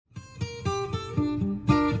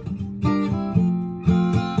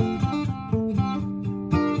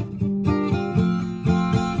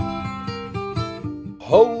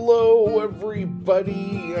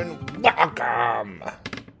everybody, and welcome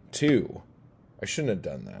to... I shouldn't have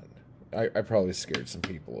done that. I probably scared some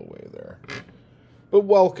people away there. But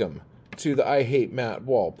welcome to the I Hate Matt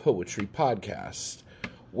Wall Poetry Podcast,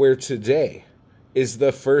 where today is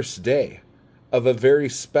the first day of a very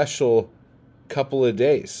special couple of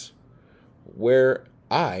days, where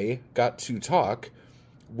I got to talk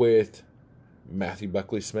with Matthew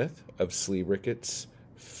Buckley Smith of Slee Ricketts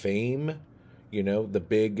fame, you know, the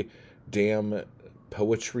big damn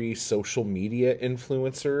poetry social media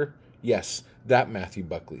influencer. Yes, that Matthew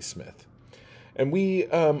Buckley Smith. And we,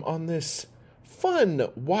 on this fun,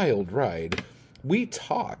 wild ride, we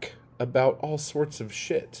talk about all sorts of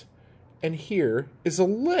shit. And here is a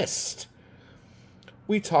list.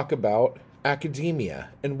 We talk about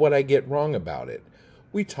academia and what I get wrong about it.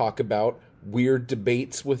 We talk about weird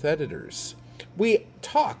debates with editors. We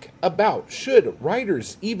talk about should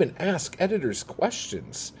writers even ask editors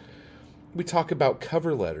questions. We talk about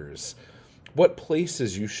cover letters, what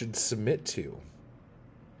places you should submit to,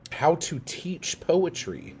 how to teach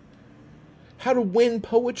poetry, how to win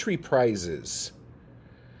poetry prizes.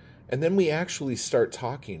 And then we actually start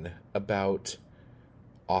talking about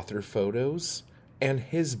author photos and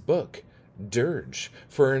his book, Dirge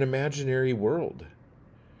for an Imaginary World.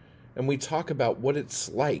 And we talk about what it's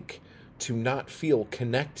like to not feel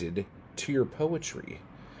connected to your poetry.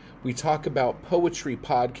 We talk about poetry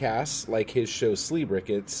podcasts like his show Slee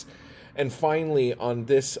Ricketts. And finally, on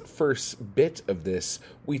this first bit of this,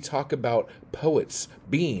 we talk about poets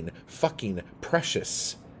being fucking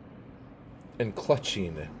precious and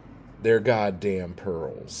clutching their goddamn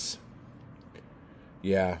pearls.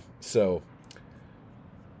 Yeah, so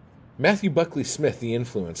Matthew Buckley Smith, the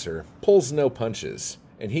influencer, pulls no punches,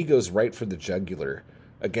 and he goes right for the jugular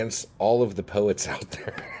against all of the poets out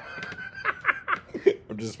there.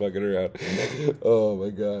 I'm just fucking around. Oh my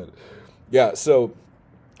god. Yeah, so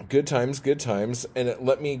good times. And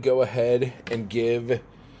let me go ahead and give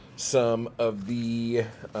some of the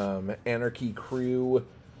Anarchy crew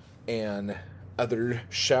and other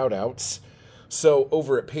shout outs. So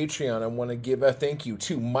over at Patreon, I want to give a thank you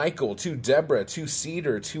to Michael, to Deborah, to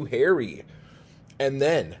Cedar, to Harry. And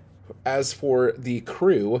then, as for the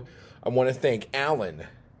crew, I want to thank Alan,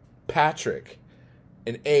 Patrick,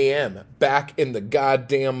 and AM back in the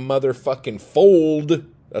goddamn motherfucking fold.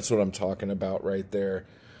 That's what I'm talking about right there.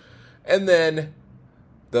 And then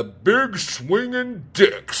the big swinging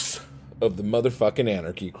dicks of the motherfucking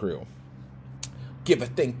Anarchy crew. Give a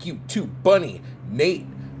thank you to Bunny, Nate,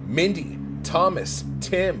 Mindy, Thomas,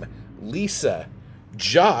 Tim, Lisa,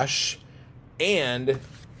 Josh, and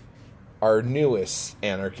our newest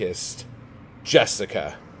anarchist,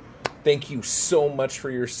 Jessica. Thank you so much for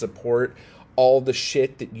your support. All the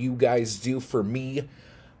shit that you guys do for me.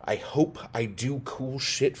 I hope I do cool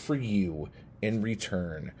shit for you in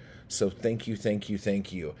return. So thank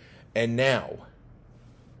you. And now,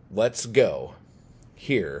 let's go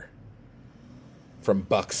hear from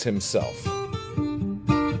Bucks himself.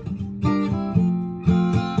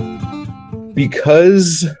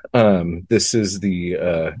 Because this is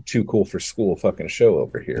the Too Cool for School fucking show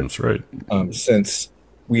over here. That's right. Since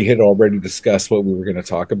we had already discussed what we were going to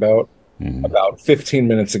talk about, about 15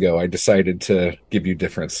 minutes ago, I decided to give you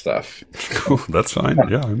different stuff. Oh, that's fine.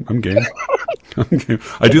 Yeah, I'm game.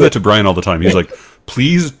 I do that to Brian all the time. He's like,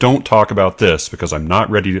 please don't talk about this because I'm not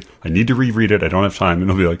ready to, I need to reread it. I don't have time.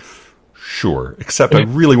 And he'll be like, sure, except I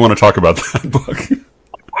really want to talk about that book.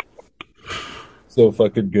 So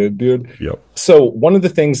fucking good, dude. Yep. So one of the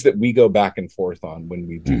things that we go back and forth on when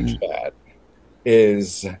we do chat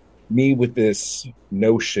is me with this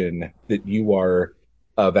notion that you are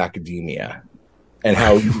of academia and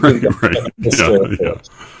how you right.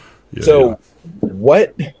 So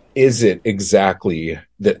what is it exactly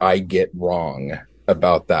that I get wrong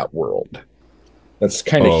about that world? That's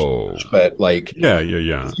kind of huge, but like yeah.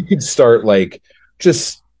 You could start like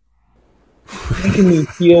just making me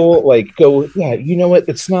feel like go, yeah, you know what?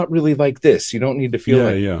 It's not really like this. You don't need to feel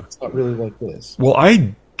it's not really like this. Well,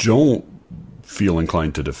 I don't feel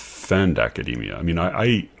inclined to defend academia. I mean,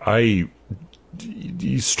 I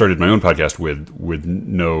started my own podcast with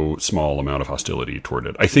no small amount of hostility toward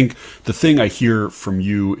it. I think the thing I hear from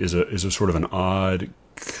you is a sort of an odd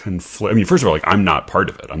conflict. I mean, first of all, like I'm not part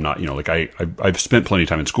of it. I'm not, you know, like I've spent plenty of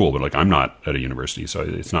time in school, but like I'm not at a university, so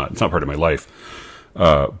it's not part of my life.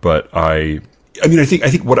 But I mean, I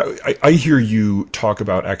think what I hear you talk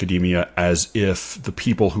about academia as if the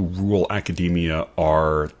people who rule academia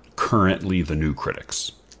are currently the new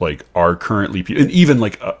critics. Like are currently, and even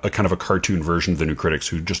like a kind of a cartoon version of the new critics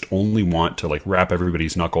who just only want to like wrap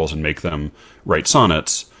everybody's knuckles and make them write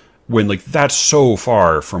sonnets, when like that's so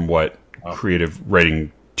far from what creative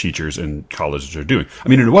writing teachers in colleges are doing. I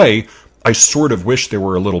mean, in a way, I sort of wish there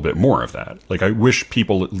were a little bit more of that. Like, I wish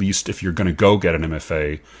people, at least if you're going to go get an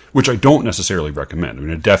MFA, which I don't necessarily recommend. I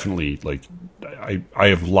mean, it definitely, like, I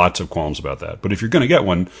have lots of qualms about that. But if you're going to get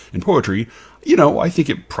one in poetry, you know, I think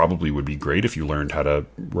it probably would be great if you learned how to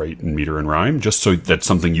write in meter and rhyme, just so that's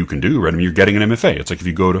something you can do, right? I mean, you're getting an MFA. It's like if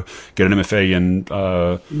you go to get an MFA in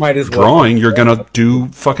drawing, you're going to do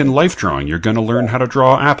fucking life drawing. You're going to learn how to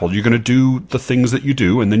draw Apple. You're going to do the things that you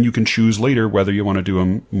do, and then you can choose later whether you want to do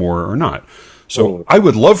them more or not. So I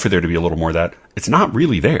would love for there to be a little more of that. It's not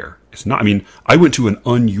really there. It's not. I mean, I went to an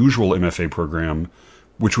unusual MFA program,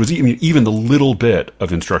 which was, I mean, even the little bit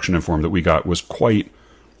of instruction and form that we got was quite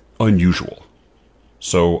unusual.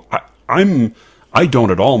 So I don't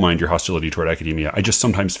at all mind your hostility toward academia. I just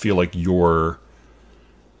sometimes feel like you're,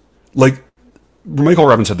 like, Michael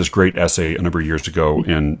Robbins had this great essay a number of years ago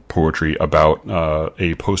in Poetry about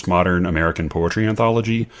a postmodern American poetry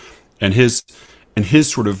anthology, and his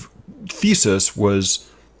sort of thesis was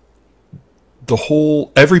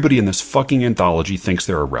everybody in this fucking anthology thinks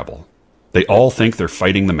they're a rebel. They all think they're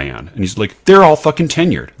fighting the man, and he's like, they're all fucking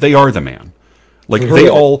tenured. They are the man. Like, they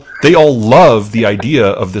all love the idea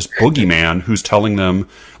of this boogeyman who's telling them,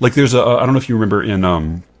 like, there's I don't know if you remember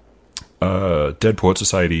in Dead Poet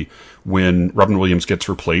Society, when Robin Williams gets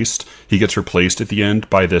replaced, he gets replaced at the end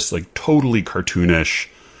by this, like, totally cartoonish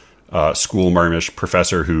school marmish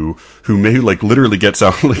professor who may, like, literally gets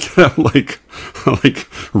out like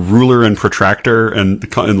ruler and protractor and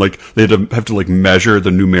like they have to like measure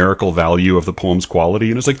the numerical value of the poem's quality,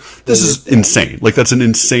 and it's like, this is insane. Like, that's an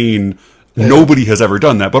insane. Nobody has ever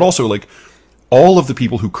done that. But also, like, all of the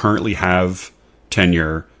people who currently have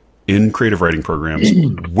tenure in creative writing programs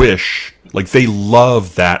wish, like, they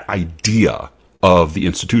love that idea of the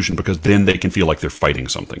institution, because then they can feel like they're fighting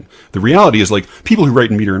something. The reality is, like, people who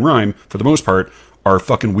write in meter and rhyme, for the most part, are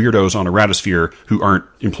fucking weirdos on a ratosphere who aren't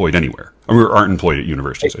employed anywhere. I mean, aren't employed at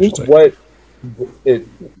universities, I should say. What it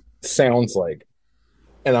sounds like,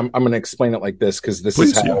 and I'm going to explain it like this, because this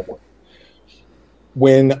is how it works.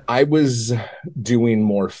 When I was doing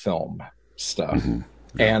more film stuff,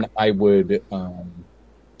 and I would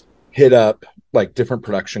hit up, like, different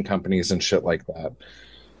production companies and shit like that,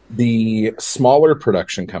 the smaller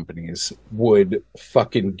production companies would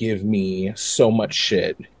fucking give me so much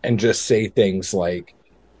shit and just say things like,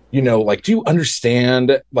 you know, like, do you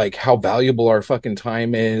understand, like, how valuable our fucking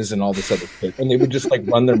time is and all this other shit? And they would just, like,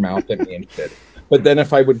 run their mouth at me and shit. But then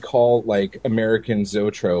if I would call, like, American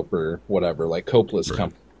Zoetrope or whatever, like Coppola's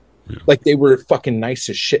company, like, they were fucking nice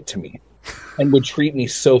as shit to me and would treat me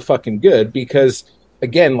so fucking good, because,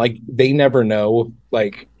 again, like, they never know,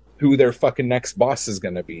 like, who their fucking next boss is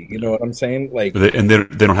going to be. You know what I'm saying? Like, they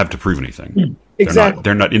don't have to prove anything. Exactly.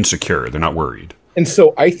 They're not insecure. They're not worried. And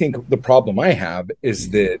so I think the problem I have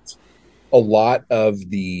is that a lot of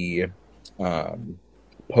the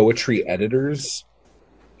poetry editors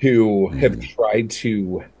who have tried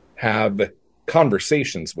to have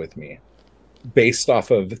conversations with me based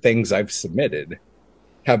off of things I've submitted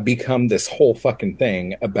have become this whole fucking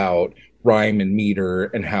thing about rhyme and meter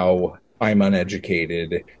and how I'm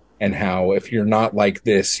uneducated and how if you're not like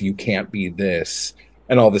this, you can't be this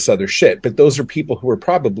and all this other shit. But those are people who are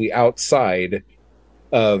probably outside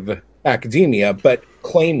of academia, but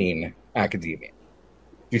claiming academia. Do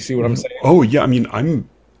you see what I'm saying? Oh yeah. I mean,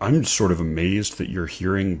 I'm sort of amazed that you're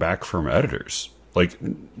hearing back from editors. Like,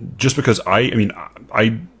 just because not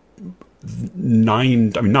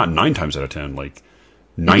 9 times out of 10, like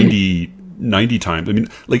 90 times. I mean,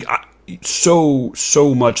 like, so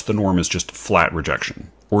much the norm is just flat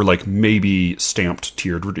rejection, or like maybe stamped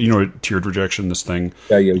tiered rejection, this thing.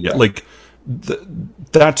 Yeah. Like,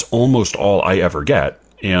 that's almost all I ever get.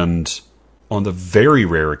 And on the very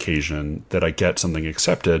rare occasion that I get something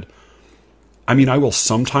accepted, I mean, I will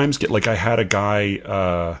sometimes get, like, I had a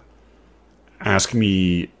guy ask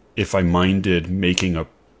me if I minded making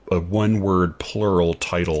a one-word plural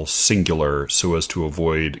title singular so as to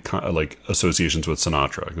avoid, like, associations with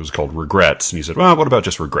Sinatra. It was called Regrets. And he said, well, what about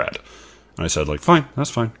just regret? And I said, like, fine,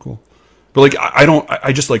 that's fine, cool. But, like, I don't,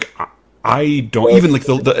 even, like,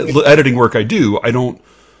 the editing work I do, I don't,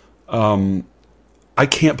 I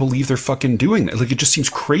can't believe they're fucking doing that. Like, it just seems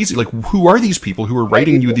crazy. Like, who are these people who are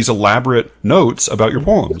writing you these elaborate notes about your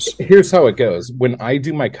poems? Here's how it goes. When I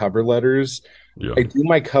do my cover letters, I do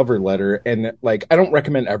my cover letter, and, like, I don't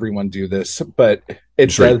recommend everyone do this, but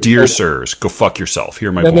it's right. Dear sirs, go fuck yourself. Here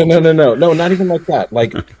are my poems. No, not even like that.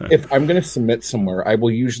 Like, if I'm going to submit somewhere, I will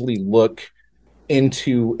usually look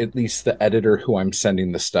into at least the editor who I'm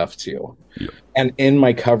sending the stuff to. Yeah. And in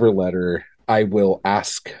my cover letter, I will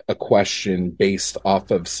ask a question based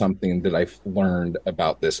off of something that I've learned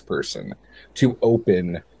about this person to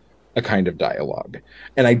open a kind of dialogue.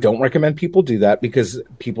 And I don't recommend people do that because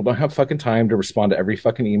people don't have fucking time to respond to every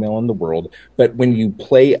fucking email in the world. But when you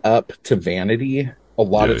play up to vanity, a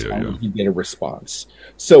lot of times you get a response.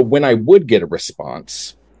 So when I would get a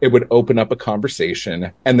response, it would open up a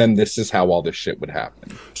conversation, and then this is how all this shit would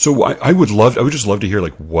happen. So I would just love to hear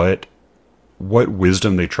like what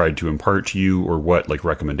wisdom they tried to impart to you, or what like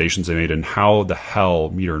recommendations they made, and how the hell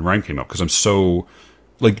meter and rhyme came up. Because I'm so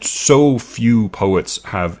few poets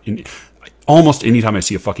have. Almost anytime I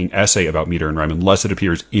see a fucking essay about meter and rhyme, unless it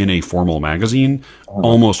appears in a formal magazine,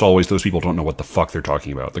 almost always those people don't know what the fuck they're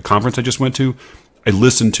talking about. The conference I just went to,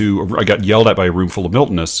 I got yelled at by a room full of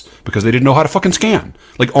Miltonists because they didn't know how to fucking scan.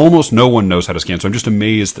 Like, almost no one knows how to scan. So I'm just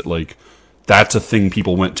amazed that, like, that's a thing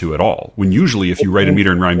people went to at all. When usually if you write a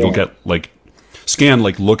meter and rhyme, you'll get, like, scan,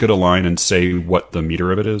 like, look at a line and say what the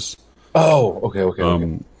meter of it is. Oh,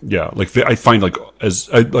 okay. Yeah, like, I find, like, as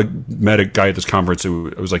I met a guy at this conference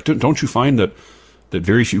who I was like, don't you find that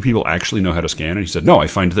very few people actually know how to scan? And he said, no, I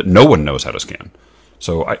find that no one knows how to scan.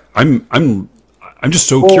 So I'm just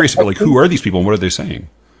so curious about, like, who are these people and what are they saying?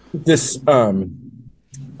 This, one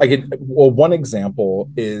example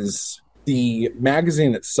is the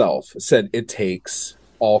magazine itself said it takes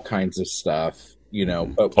all kinds of stuff, you know.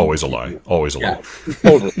 But always a lie.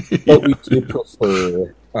 Totally. But we do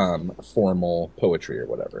prefer formal poetry or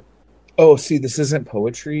whatever. Oh, see, this isn't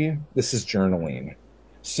poetry. This is journaling.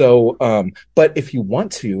 So, but if you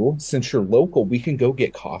want to, since you're local, we can go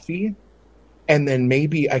get coffee. And then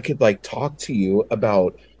maybe I could like talk to you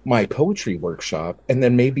about my poetry workshop. And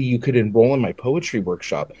then maybe you could enroll in my poetry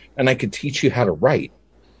workshop and I could teach you how to write.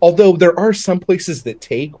 Although there are some places that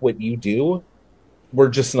take what you do. We're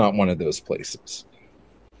just not one of those places.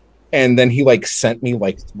 And then he like sent me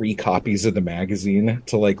like 3 copies of the magazine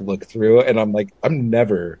to like look through. And I'm like, I'm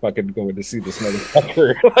never fucking going to see this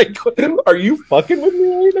motherfucker. Like, are you fucking with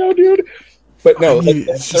me right now, dude? But no, I mean,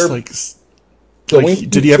 it's just like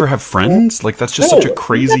did he ever have friends? Like, that's just such a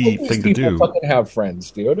crazy thing to do. Fucking have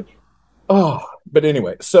friends, dude. Oh, but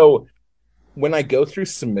anyway, so when I go through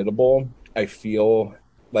Submittable, I feel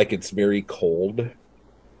like it's very cold,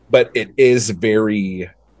 but it is very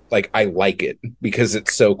like I like it because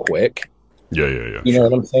it's so quick. Yeah. You know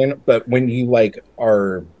what I'm saying? But when you like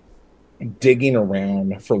are digging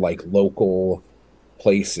around for like local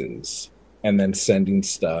places and then sending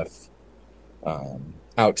stuff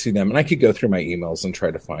out to them, and I could go through my emails and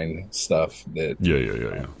try to find stuff that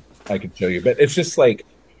I could show you, but it's just like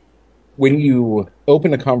when you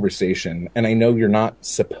open a conversation, and I know you're not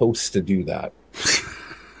supposed to do that,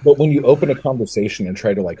 but when you open a conversation and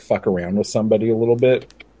try to like fuck around with somebody a little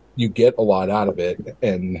bit, you get a lot out of it.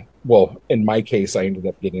 And well, in my case, I ended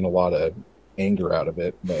up getting a lot of anger out of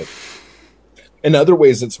it, but in other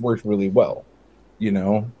ways it's worked really well, you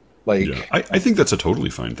know. Like, I think that's a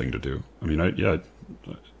totally fine thing to do. I mean,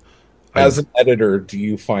 as an editor, do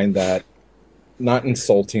you find that not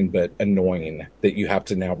insulting but annoying that you have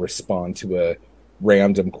to now respond to a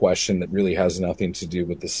random question that really has nothing to do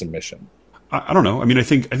with the submission? I don't know. I mean, I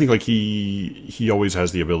think like he always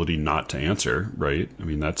has the ability not to answer, right? I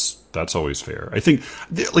mean, that's always fair. I think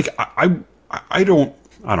like I don't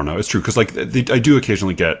know. It's true because like I do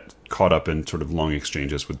occasionally get caught up in sort of long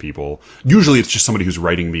exchanges with people. Usually it's just somebody who's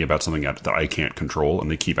writing me about something that I can't control, and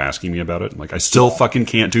they keep asking me about it. I'm like, I still fucking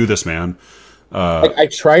can't do this, man. I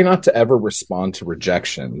try not to ever respond to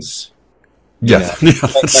rejections. That's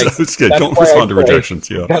good. Don't respond to rejections.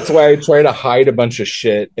 Yeah, that's why I try to hide a bunch of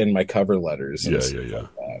shit in my cover letters. Yeah.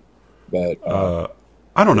 But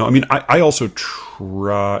I don't know. I mean, I also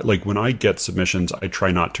try, like, when I get submissions, I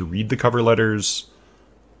try not to read the cover letters.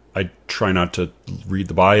 I try not to read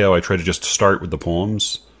the bio. I try to just start with the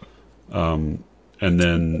poems, and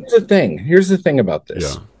then Here's the thing about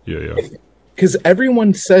this. Yeah. Because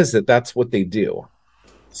everyone says that that's what they do.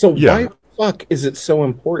 So why the fuck is it so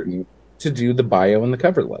important to do the bio and the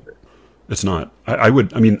cover letter? It's not. I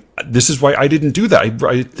mean, this is why I didn't do that.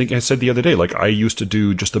 I think I said the other day, like, I used to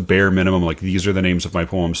do just a bare minimum, like, these are the names of my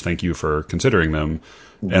poems, thank you for considering them.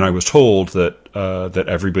 Mm-hmm. And I was told that that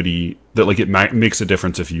everybody, that like it makes a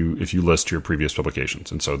difference if you list your previous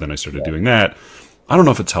publications. And so then I started doing that. I don't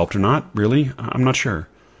know if it's helped or not, really. I'm not sure.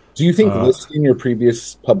 Do you think listing your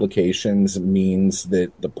previous publications means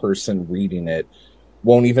that the person reading it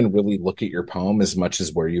won't even really look at your poem as much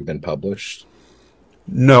as where you've been published?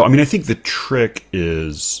 No, I mean, I think the trick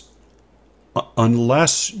is,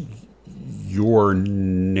 unless your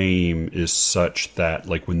name is such that,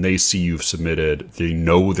 like, when they see you've submitted, they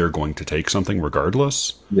know they're going to take something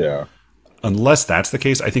regardless. Yeah. unless that's the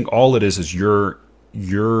case, I think all it is you're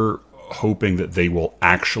hoping that they will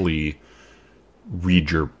actually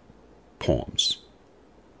read your poems.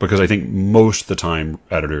 Because I think most of the time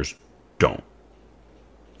editors don't.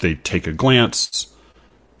 They take a glance,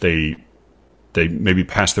 they maybe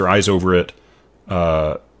pass their eyes over it,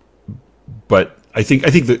 but I think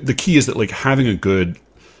the key is that like having a good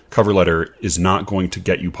cover letter is not going to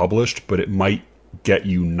get you published, but it might get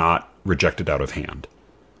you not rejected out of hand.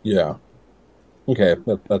 Yeah. Okay,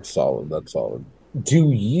 that's solid. That's solid.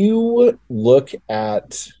 Do you look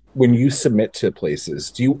at, when you submit to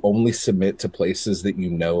places, do you only submit to places that you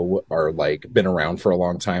know are like been around for a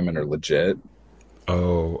long time and are legit?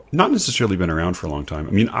 Oh, not necessarily been around for a long time.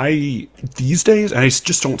 I mean, these days, I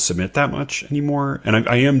just don't submit that much anymore. And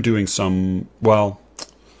I am doing some, well,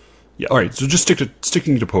 yeah, all right. So just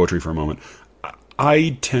sticking to poetry for a moment.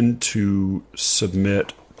 I tend to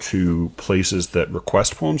submit to places that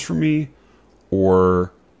request poems from me,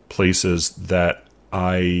 or places that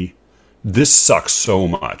this sucks so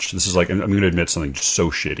much. This is like, I'm going to admit something just so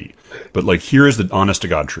shitty, but like, here is the honest to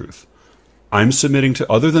God truth. I'm submitting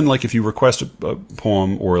to, other than like if you request a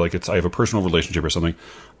poem or like I have a personal relationship or something,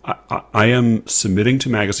 I am submitting to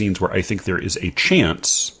magazines where I think there is a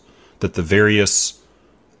chance that the various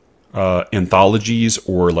anthologies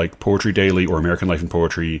or like Poetry Daily or American Life in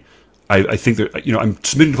Poetry, I think that, I'm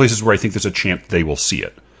submitting to places where I think there's a chance they will see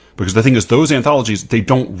it. Because the thing is, those anthologies, they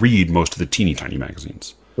don't read most of the teeny tiny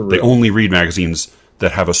magazines. They only read magazines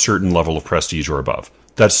that have a certain level of prestige or above.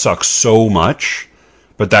 That sucks so much.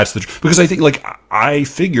 But that's because I think, like, I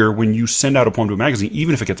figure when you send out a poem to a magazine,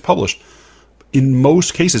 even if it gets published, in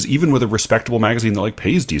most cases, even with a respectable magazine that like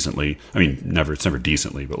pays decently, I mean, it's never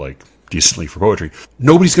decently, but like decently for poetry,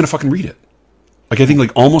 nobody's going to fucking read it. Like, I think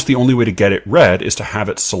like almost the only way to get it read is to have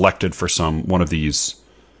it selected for one of these things.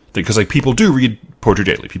 Because like people do read Poetry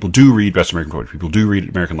Daily, people do read Best American Poetry, people do read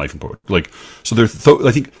American Life in Poetry. Like, so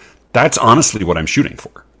I think that's honestly what I'm shooting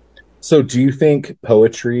for. So do you think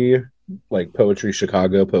poetry, like Poetry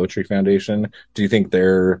Chicago, Poetry Foundation, do you think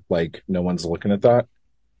they're like, no one's looking at that?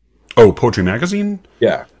 Oh, Poetry Magazine?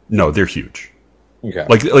 Yeah. No, they're huge. Okay.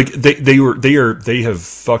 Like they have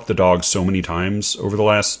fucked the dog so many times over the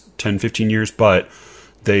last 10, 15 years, but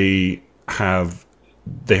they have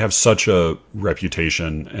such a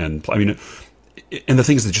reputation, and I mean, and the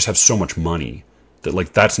thing is, they just have so much money that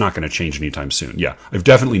like that's not going to change anytime soon. Yeah, I've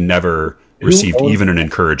definitely never received even an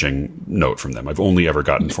encouraging note from them. I've only ever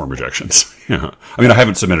gotten form rejections. Yeah, I mean, I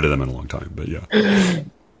haven't submitted to them in a long time, but yeah.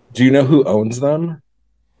 Do you know who owns them?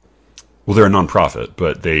 Well, they're a nonprofit,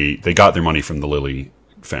 but they got their money from the Lilly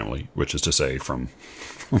family, which is to say from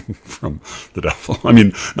the devil. I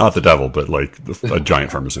mean, not the devil, but like a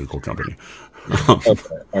giant pharmaceutical company. Okay,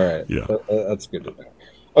 all right. Yeah, that's good to know.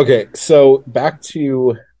 Okay, so back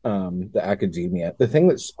to the academia. The thing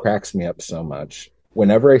that cracks me up so much,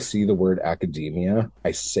 whenever I see the word academia,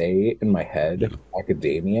 I say in my head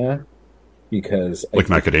academia, because like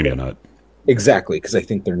macadamia nut. Exactly, because I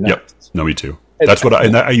think they're nuts. Yep. No, me too. That's what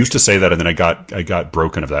I used to say that, and then I got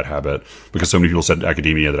broken of that habit because so many people said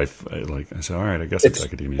academia that I said, all right, I guess it's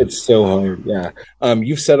academia. It's so hard. Yeah.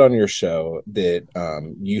 You've said on your show that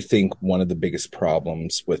you think one of the biggest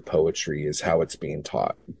problems with poetry is how it's being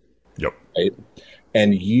taught. Yep. Right.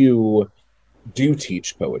 And you do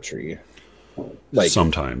teach poetry, like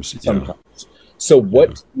sometimes. Yeah. So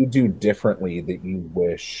what do you do differently that you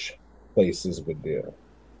wish places would do?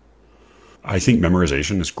 I think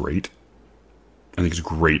memorization is great. I think it's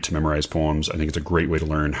great to memorize poems. I think it's a great way to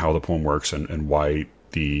learn how the poem works and why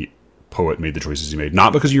the poet made the choices he made.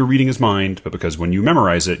 Not because you're reading his mind, but because when you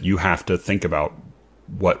memorize it, you have to think about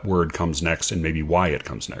what word comes next and maybe why it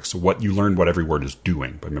comes next. So what you learn what every word is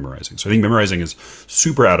doing by memorizing. So I think memorizing is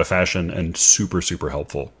super out of fashion and super, super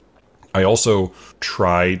helpful. I also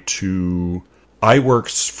I work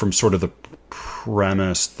from sort of the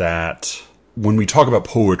premise that when we talk about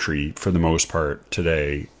poetry, for the most part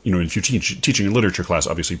today, if you're teaching a literature class,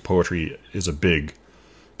 obviously poetry is a big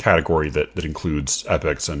category that includes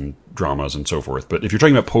epics and dramas and so forth. But if you're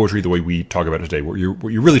talking about poetry the way we talk about it today, what you're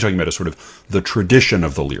really talking about is sort of the tradition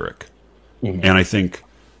of the lyric. Mm-hmm. And I think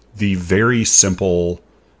the very simple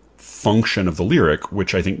function of the lyric,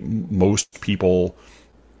 which I think most people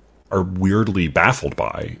are weirdly baffled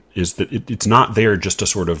by, is that it's not there just to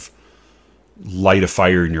sort of light a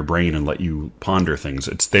fire in your brain and let you ponder things.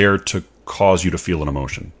 It's there to cause you to feel an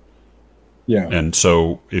emotion. Yeah. And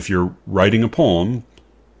so if you're writing a poem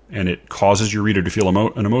and it causes your reader to feel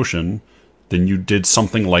an emotion, then you did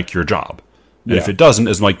something like your job. And if it doesn't,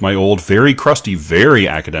 as like my old, very crusty, very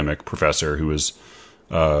academic professor who was,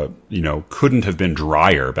 couldn't have been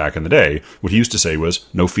drier back in the day, what he used to say was,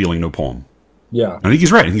 no feeling, no poem. Yeah. I think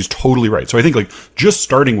he's right, and he's totally right. So I think, like, just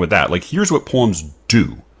starting with that, like, here's what poems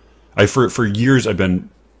do. For years, Ryan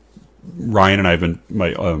and I have been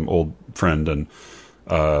my old friend and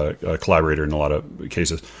a collaborator in a lot of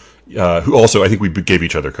cases, who also, I think we gave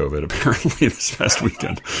each other COVID apparently this past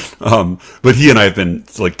weekend. But he and I have been,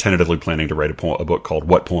 like, tentatively planning to write a book called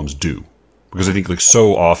What Poems Do. Because I think, like,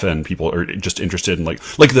 so often people are just interested in, I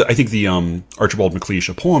think the Archibald MacLeish,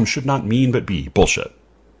 a poem should not mean but be bullshit.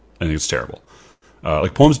 I think it's terrible.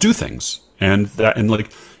 Like, poems do things, and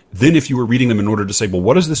like, then if you were reading them in order to say, well,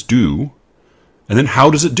 what does this do, and then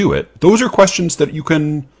how does it do it? Those are questions that you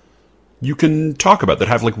can talk about that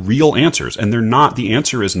have, like, real answers, and they're not. The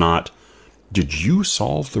answer is not, did you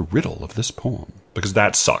solve the riddle of this poem? Because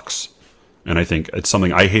that sucks, and I think it's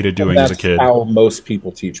something I hated doing as a kid. That's how most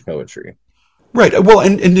people teach poetry. Right. Well,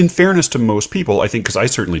 and in fairness to most people, I think, because I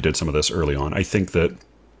certainly did some of this early on, I think that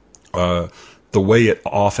the way it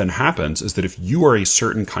often happens is that if you are a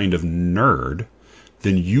certain kind of nerd,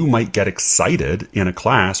 then you might get excited in a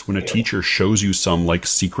class when a teacher shows you some, like,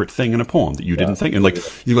 secret thing in a poem that you didn't think. And, like,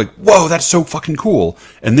 you're like, whoa, that's so fucking cool.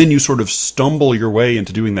 And then you sort of stumble your way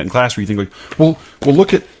into doing that in class where you think, like, well,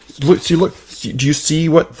 look, do you see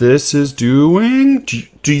what this is doing?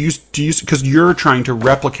 Do you, because you're trying to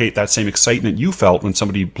replicate that same excitement you felt when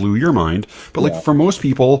somebody blew your mind. But, like, for most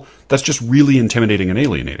people, that's just really intimidating and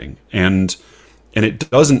alienating. And it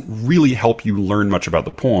doesn't really help you learn much about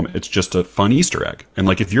the poem. It's just a fun Easter egg. And,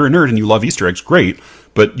 like, if you're a nerd and you love Easter eggs, great.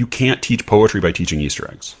 But you can't teach poetry by teaching Easter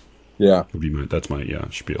eggs. Yeah. That's my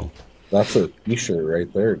spiel. That's a t-shirt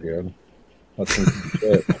right there, dude. That's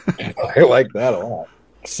good. I like that a lot.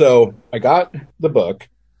 So I got the book.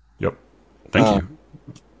 Yep. Thank you.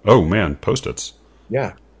 Oh, man. Post-its.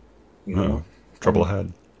 Yeah. Trouble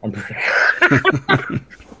ahead.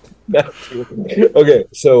 Okay.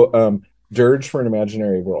 So, Dirge for an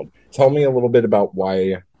Imaginary World. Tell me a little bit about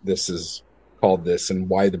why this is called this and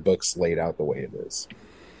why the book's laid out the way it is.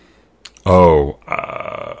 Oh,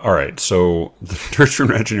 all right. So, The Dirge for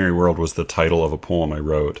an Imaginary World was the title of a poem I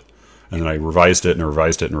wrote. And then I revised it and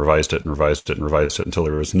revised it and revised it and revised it and revised it until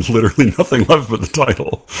there was literally nothing left but the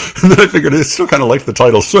title. And then I figured I still kind of liked the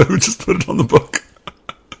title, so I would just put it on the book.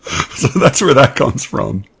 So that's where that comes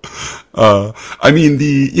from. I mean,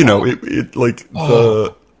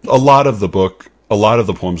 a lot of the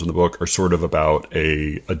poems in the book are sort of about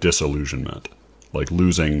a disillusionment, like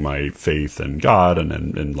losing my faith in God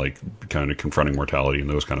and like kind of confronting mortality and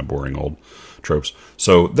those kind of boring old tropes.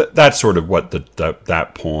 So that's sort of what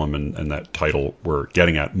that poem and that title were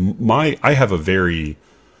getting at. I have a very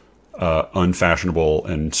unfashionable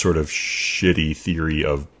and sort of shitty theory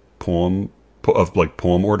of poem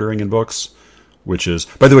ordering in books, which is,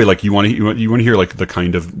 by the way, like, you want to hear, like, the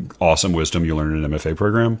kind of awesome wisdom you learn in an MFA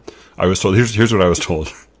program. I was told, here's what I was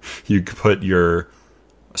told. You put your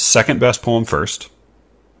second best poem first,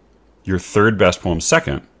 your third best poem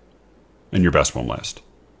second, and your best poem last.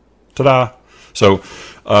 Ta-da! So,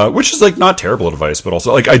 which is, like, not terrible advice, but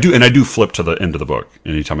also, like, I do flip to the end of the book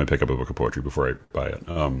anytime I pick up a book of poetry before I buy it.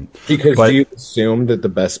 Do you assume that the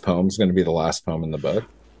best poem is going to be the last poem in the book?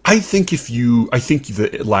 I think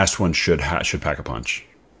the last one should pack a punch.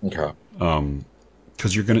 Okay.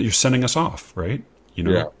 Because you're sending us off, right? You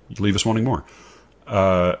know, Yeah. You leave us wanting more.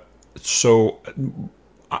 So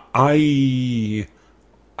I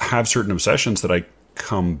have certain obsessions that I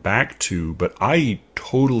come back to, but I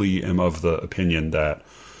totally am of the opinion that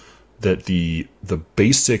the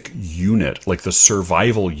basic unit, like the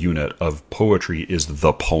survival unit of poetry, is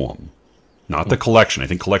the poem, not the collection. I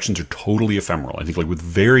think collections are totally ephemeral. I think, like, with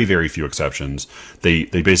very, very few exceptions, they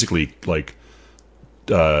basically, like,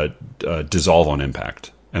 dissolve on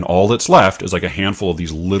impact, and all that's left is, like, a handful of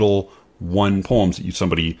these little one poems that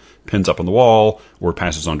somebody pins up on the wall or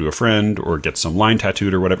passes on to a friend or gets some line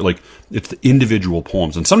tattooed or whatever. Like, it's the individual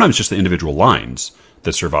poems, and sometimes just the individual lines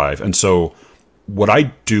that survive. And so what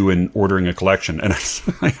I do in ordering a collection, and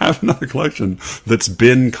I have another collection that's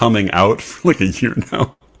been coming out for like a year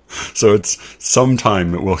now, so it's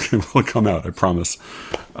sometime it will come out, I promise.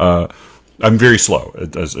 I'm very slow,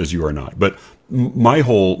 as you are not, but my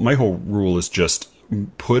whole rule is just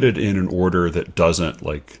put it in an order that doesn't,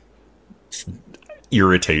 like,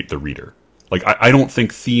 irritate the reader. Like, I don't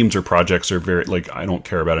think themes or projects are very, like, I don't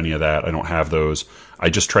care about any of that. I don't have those. I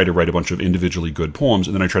just try to write a bunch of individually good poems,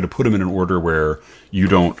 and then I try to put them in an order where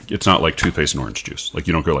it's not like toothpaste and orange juice. Like,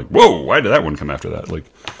 you don't go like, whoa, why did that one come after that? Like,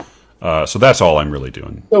 so that's all I'm really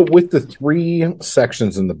doing. So with the 3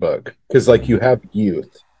 sections in the book, because, like, you have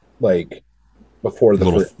youth, like, before the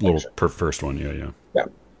first one. Yeah.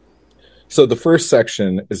 So the first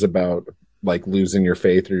section is about, like, losing your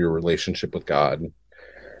faith or your relationship with God.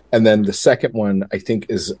 And then the second one, I think,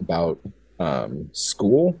 is about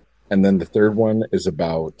school. And then the third one is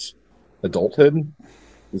about adulthood.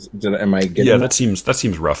 Am I getting Yeah, that? that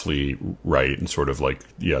seems roughly right, and sort of like,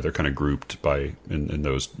 yeah, they're kind of grouped by in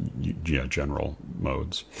those, yeah, general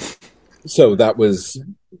modes. So that was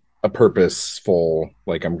a purposeful,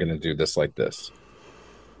 like, I'm going to do this like this.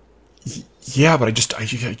 Yeah, but I guess I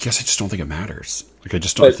just don't think it matters. Like, I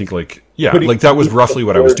just don't. I But think, like, yeah, putting like that was roughly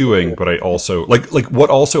what I was doing. before, But I also like what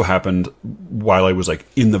also happened while I was like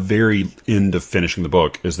in the very end of finishing the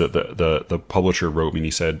book is that the publisher wrote me and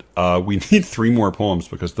he said, we need 3 more poems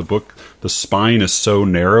because the spine is so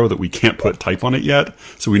narrow that we can't put type on it yet.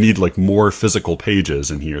 So we need like more physical pages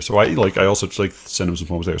in here. So I also just like sent him some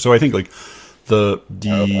poems there. So I think like the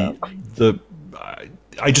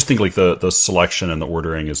I just think like the selection and the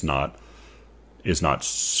ordering is not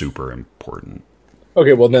super important.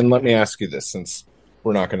 okay, well, then let me ask you this since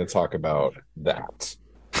we're not going to talk about that.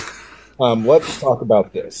 Let's talk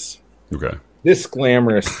about this. Okay. This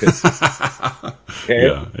glamorous picture. Okay.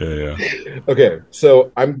 Yeah, yeah, yeah. Okay.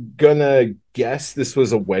 So I'm going to guess this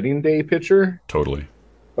was a wedding day picture. Totally.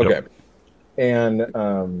 Okay. Yep.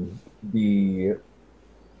 And the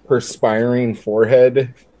perspiring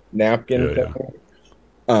forehead napkin Yeah, yeah.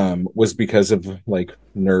 thing was because of like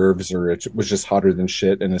nerves, or it was just hotter than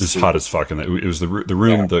shit in a It's suit. hot as fuck, and it was the Yeah.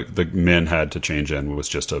 room the men had to change in was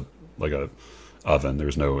just a oven. There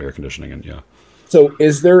was no air conditioning, and yeah. So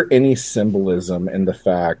is there any symbolism in the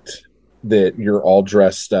fact that you're all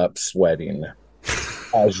dressed up sweating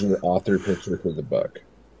as your author picture for the book?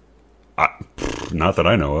 Not that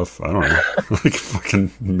I know of. I don't know. Like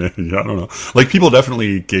fucking, I don't know. Like people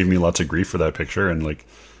definitely gave me lots of grief for that picture, and like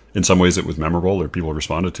in some ways it was memorable, or people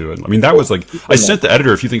responded to it. I mean, that was like I sent the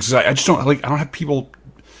editor a few things. 'Cause I just don't like. I don't have people.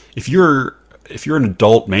 If you're an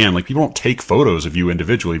adult man, like people don't take photos of you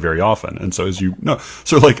individually very often, and so as you know,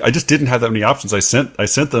 so like I just didn't have that many options. I sent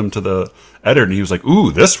them to the editor, and he was like,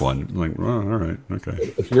 "Ooh, this one." I'm like, oh, all right,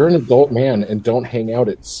 okay, If you're an adult man and don't hang out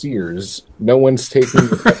at Sears, no one's taking you.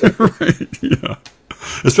 right, yeah.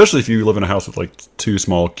 Especially if you live in a house with like 2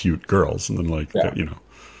 small, cute girls, and then like Yeah.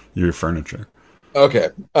 your furniture. Okay.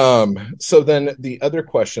 So then the other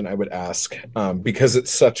question I would ask, because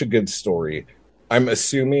it's such a good story, I'm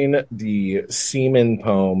assuming the semen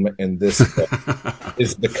poem in this book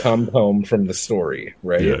is the cum poem from the story,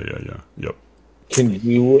 right? Yeah, yeah, yeah. Yep. Can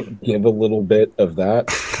you give a little bit of that?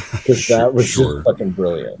 Because that was Sure. just fucking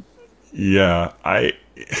brilliant. Yeah,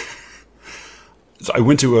 so I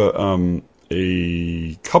went to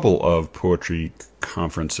a couple of poetry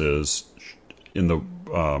conferences in the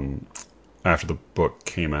after the book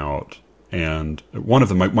came out, and one of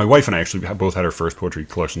them, my wife and I actually both had our first poetry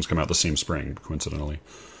collections come out the same spring, coincidentally.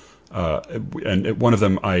 And at one of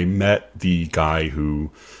them, I met the guy who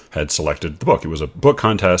had selected the book. It was a book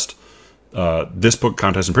contest. This book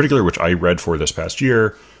contest in particular, which I read for this past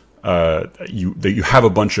year, you have a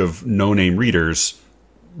bunch of no-name readers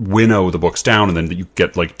winnow the books down, and then you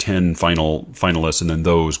get like 10 finalists, and then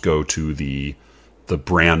those go to the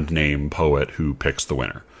brand name poet who picks the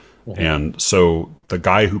winner. And so the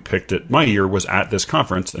guy who picked it my year was at this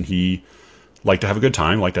conference, and he liked to have a good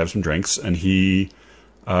time, liked to have some drinks, and he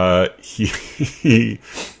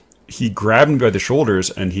grabbed me by the shoulders,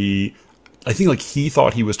 and I think like he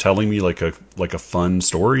thought he was telling me like a fun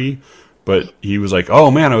story, but he was like,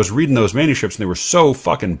 "Oh man, I was reading those manuscripts and they were so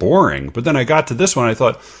fucking boring." But then I got to this one, and I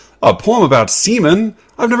thought, "A poem about semen?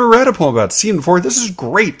 I've never read a poem about semen before. This is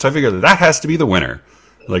great." So I figured that has to be the winner.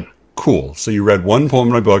 Like, cool. So you read one poem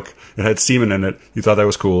in my book, it had semen in it, you thought that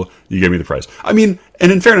was cool, you gave me the prize. I mean,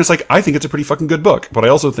 and in fairness, like, I think it's a pretty fucking good book, but I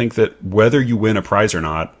also think that whether you win a prize or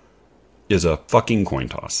not is a fucking coin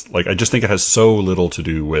toss. Like, I just think it has so little to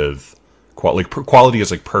do with quality is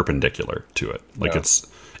like perpendicular to it. Like, Yeah.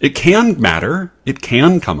 it can matter, it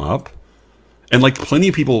can come up, and like plenty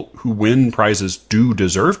of people who win prizes do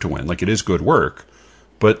deserve to win. Like, it is good work,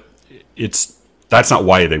 but that's not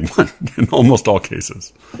why they won in almost all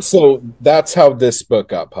cases. So that's how this book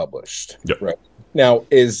got published. Yep. Right. Now,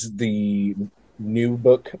 is the new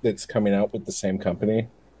book that's coming out with the same company?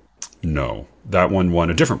 No, that one won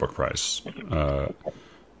a different book prize. And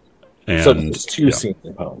So it's two yeah.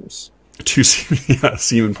 semen poems. Yeah,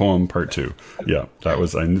 Semen Poem Part 2. Yeah, that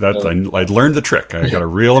was I learned the trick. I got to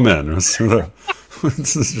reel them in. This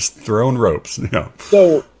is just throwing ropes. Yeah.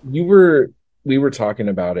 So we were talking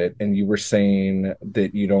about it, and you were saying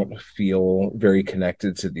that you don't feel very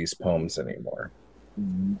connected to these poems anymore.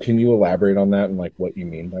 Can you elaborate on that and like what you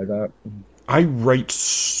mean by that? I write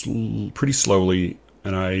pretty slowly,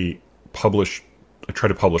 and I try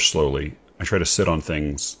to publish slowly. I try to sit on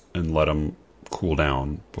things and let them cool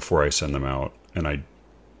down before I send them out. And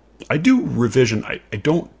I do revision. I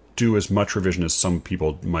don't do as much revision as some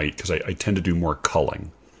people might, because I tend to do more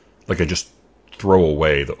culling. Like, I just throw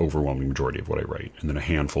away the overwhelming majority of what I write, and then a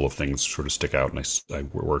handful of things sort of stick out, and I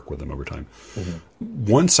work with them over time.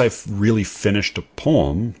 Once I've really finished a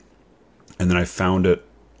poem, and then I found it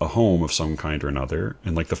a home of some kind or another,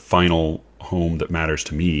 and like the final home that matters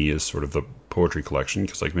to me is sort of the poetry collection,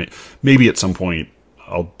 because like maybe at some point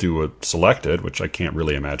I'll do a selected, which I can't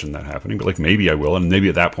really imagine that happening, but like maybe I will, and maybe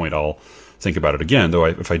at that point I'll think about it again. Though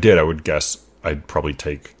if I did, I would guess I'd probably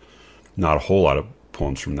take not a whole lot of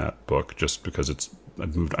poems from that book, just because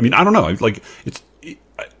I've moved. I mean, I don't know.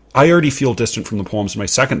 I already feel distant from the poems in my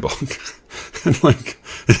second book, and like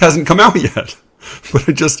it hasn't come out yet.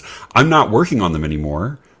 But I'm not working on them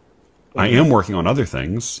anymore. I am working on other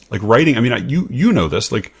things, like writing. I mean, you know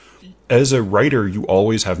this. Like, as a writer, you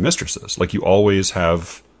always have mistresses. Like, you always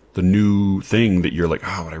have the new thing that you're like,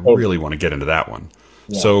 oh, but I really want to get into that one.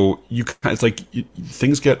 Yeah. So it's like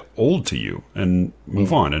things get old to you and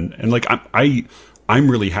move on. And like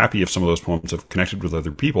I'm really happy if some of those poems have connected with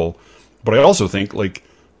other people, but I also think like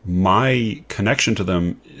my connection to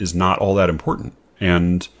them is not all that important.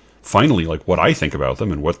 And finally, like what I think about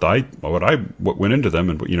them and what went into them,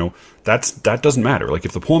 and that doesn't matter. Like,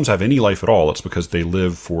 if the poems have any life at all, it's because they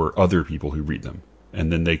live for other people who read them,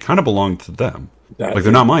 and then they kind of belong to them. Like,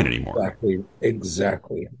 they're not mine anymore.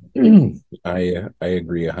 Exactly. I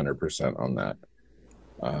agree 100% on that.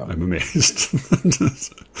 I'm amazed.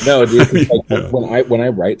 No, dude. When I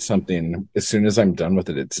write something, as soon as I'm done with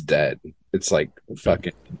it, it's dead. It's like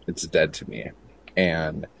fucking, it's dead to me,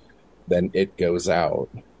 and then it goes out.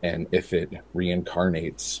 And if it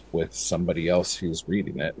reincarnates with somebody else who's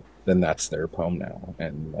reading it, then that's their poem now,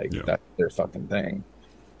 and like that's their fucking thing.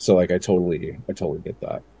 So like, I totally get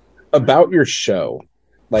that. About your show,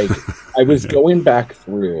 like I was going back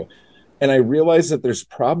through, and I realized that there's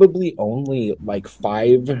probably only like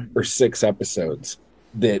 5 or 6 episodes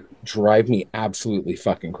that drive me absolutely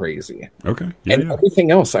fucking crazy. Okay. Everything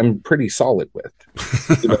else I'm pretty solid with.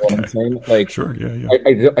 You know what I'm saying? Like, sure, yeah.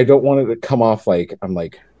 I don't want it to come off like I'm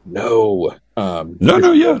like, no.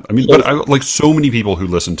 Yeah. I mean, but like so many people who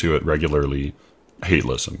listen to it regularly hate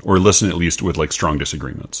listen, or listen at least with like strong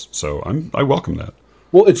disagreements. So I welcome that.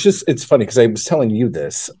 Well, it's funny because I was telling you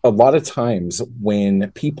this. A lot of times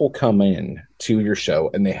when people come in to your show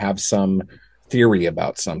and they have some theory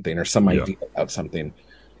about something or some idea about something,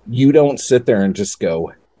 you don't sit there and just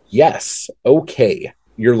go, yes, okay.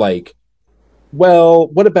 You're like, well,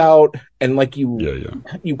 what about, and like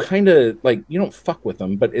you kind of like, you don't fuck with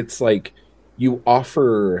them, but it's like you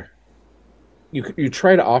offer, you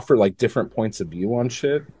try to offer like different points of view on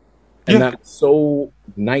shit. And that's so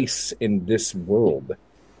nice in this world,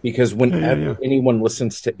 because whenever anyone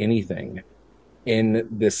listens to anything in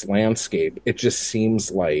this landscape, it just seems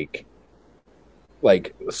like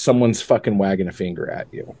someone's fucking wagging a finger at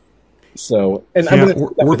you. So, and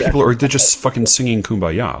or people are, they're just fucking singing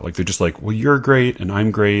Kumbaya. Like, they're just like, well, you're great and I'm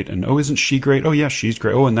great, and oh, isn't she great? Oh yeah, she's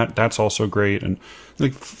great. Oh, and that's also great. And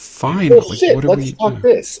like, fine. Well, like, shit, let's talk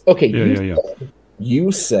this. Okay,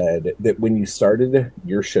 you said that when you started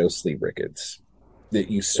your show, Sleep Rickets,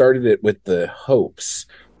 that you started it with the hopes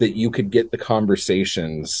that you could get the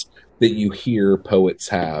conversations that you hear poets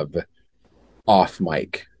have off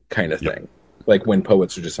mic, kind of thing. Like when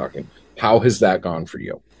poets are just talking. How has that gone for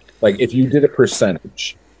you? Like, if you did a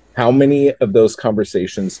percentage, how many of those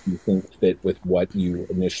conversations do you think fit with what you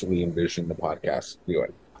initially envisioned the podcast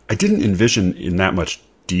doing? I didn't envision in that much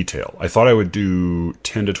detail. I thought I would do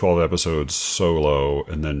 10 to 12 episodes solo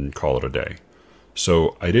and then call it a day.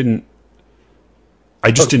 So I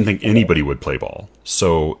just didn't think anybody would play ball.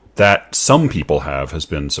 So that some people has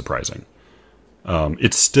been surprising.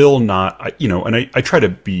 It's still not, and I try to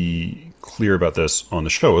be clear about this on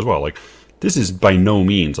the show as well. Like, this is by no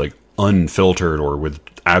means like unfiltered or with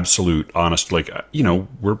absolute honest, like,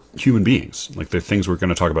 we're human beings. Like, the things we're going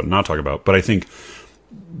to talk about and not talk about. But I think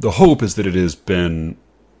the hope is that it has been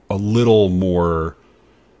a little more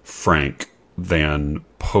frank than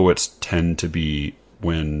poets tend to be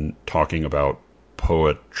when talking about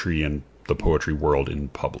poetry and the poetry world in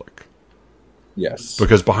public. Yes.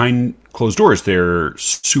 Because behind closed doors, they're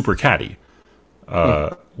super catty,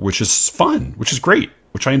 which is fun, which is great,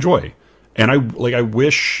 which I enjoy. And I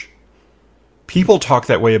wish people talk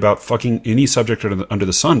that way about fucking any subject under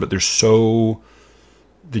the sun, but they're just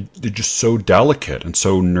so delicate and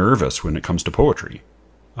so nervous when it comes to poetry.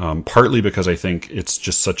 Partly because I think it's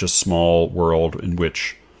just such a small world in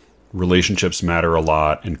which relationships matter a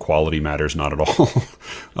lot and quality matters not at all.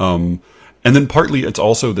 And then partly it's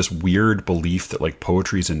also this weird belief that like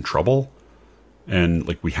poetry's in trouble. and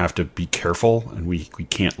like we have to be careful, and we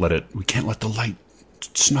can't let the light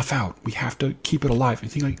snuff out. We have to keep it alive. I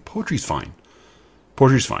think like poetry's fine.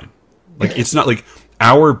 Poetry's fine. Like it's not like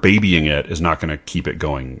our babying it is not going to keep it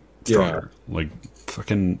going stronger. Yeah. Like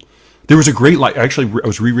fucking. There was a great line. Actually, I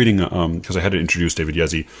was rereading because I had to introduce David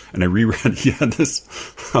Yezzi, and I reread. He had this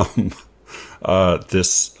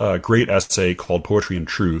great essay called "Poetry and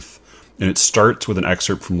Truth," and it starts with an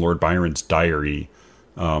excerpt from Lord Byron's diary.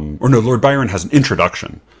 Lord Byron has an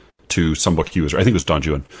introduction to some book he was. I think it was Don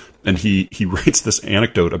Juan, and he writes this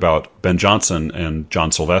anecdote about Ben Jonson and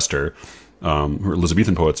John Sylvester, who are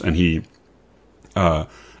Elizabethan poets, and he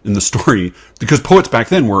in the story, because poets back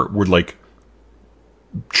then were like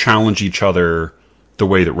challenge each other the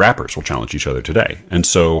way that rappers will challenge each other today. And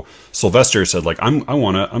so Sylvester said, like, I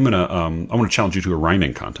want to challenge you to a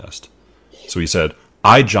rhyming contest. So he said,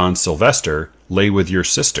 I, John Sylvester, lay with your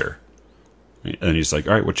sister. And he's like,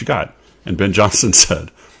 all right, what you got? And Ben Jonson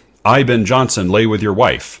said, I, Ben Jonson, lay with your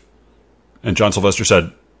wife. And John Sylvester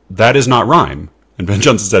said, that is not rhyme. And Ben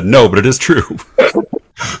Jonson said, no, but it is true.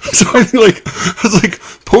 So I was like,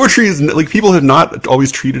 poetry is like, people have not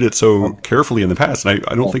always treated it so carefully in the past, and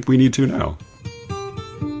I don't think we need to now.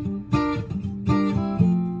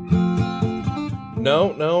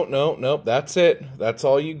 No. That's it. That's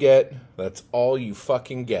all you get. That's all you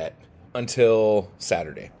fucking get until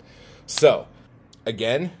Saturday. So,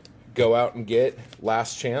 again, go out and get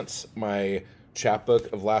Last Chance, my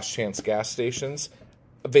chapbook of Last Chance gas stations,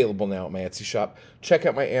 available now at my Etsy shop. Check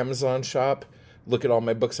out my Amazon shop. Look at all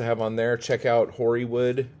my books I have on there. Check out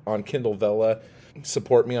Hoarywood on Kindle Vella.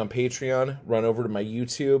 Support me on Patreon. Run over to my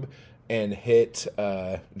YouTube and hit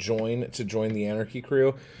join to join the Anarchy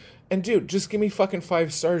Crew. And dude, just give me fucking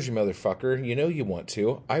 5 stars, you motherfucker. You know you want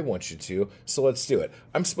to. I want you to. So let's do it.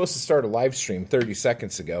 I'm supposed to start a live stream 30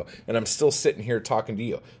 seconds ago, and I'm still sitting here talking to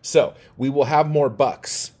you. So we will have more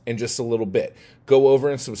bucks in just a little bit. Go over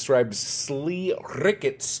and subscribe to Slee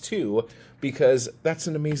Ricketts too, because that's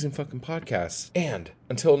an amazing fucking podcast. And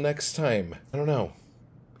until next time, I don't know,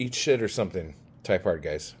 eat shit or something. Type hard,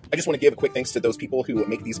 guys. I just want to give a quick thanks to those people who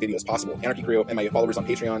make these videos possible. Anarchy Crew and my followers on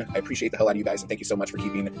Patreon. I appreciate the hell out of you guys, and thank you so much for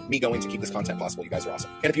keeping me going to keep this content possible. You guys are awesome.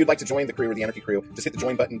 And if you'd like to join the crew or the Anarchy Crew, just hit the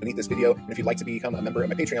join button beneath this video. And if you'd like to become a member of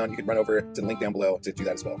my Patreon, you can run over to the link down below to do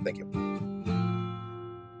that as well. Thank you.